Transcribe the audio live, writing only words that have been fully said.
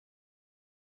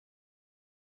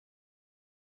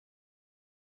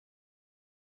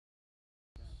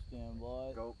Stand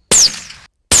by. Go.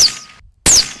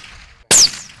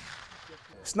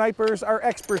 Snipers are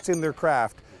experts in their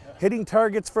craft, hitting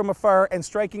targets from afar and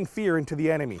striking fear into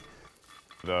the enemy.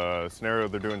 The scenario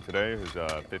they're doing today is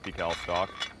a 50 cal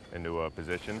stock into a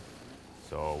position.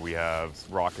 So we have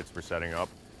rockets we're setting up,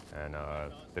 and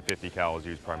the 50 cal is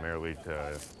used primarily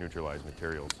to neutralize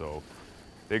materials. So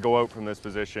they go out from this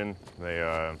position,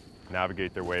 they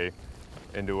navigate their way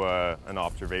into an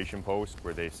observation post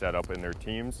where they set up in their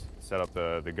teams, set up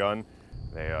the gun.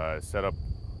 They set up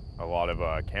a lot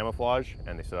of camouflage,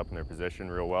 and they set up in their position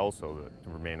real well so that to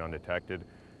remain undetected.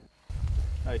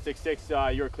 All right,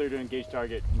 6-6, you're clear to engage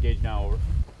target. Engage now, over.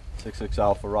 6-6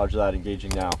 Alpha, roger that,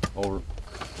 engaging now, over.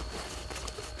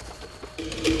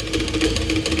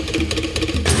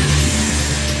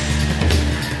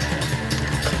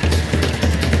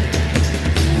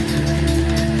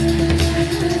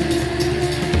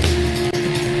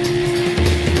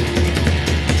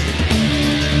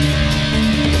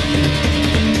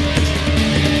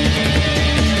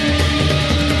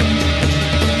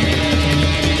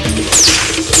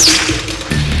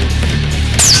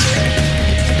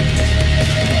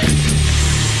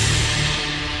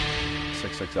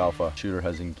 Alpha, shooter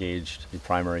has engaged the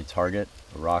primary target,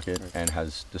 a rocket, and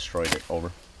has destroyed it,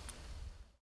 over.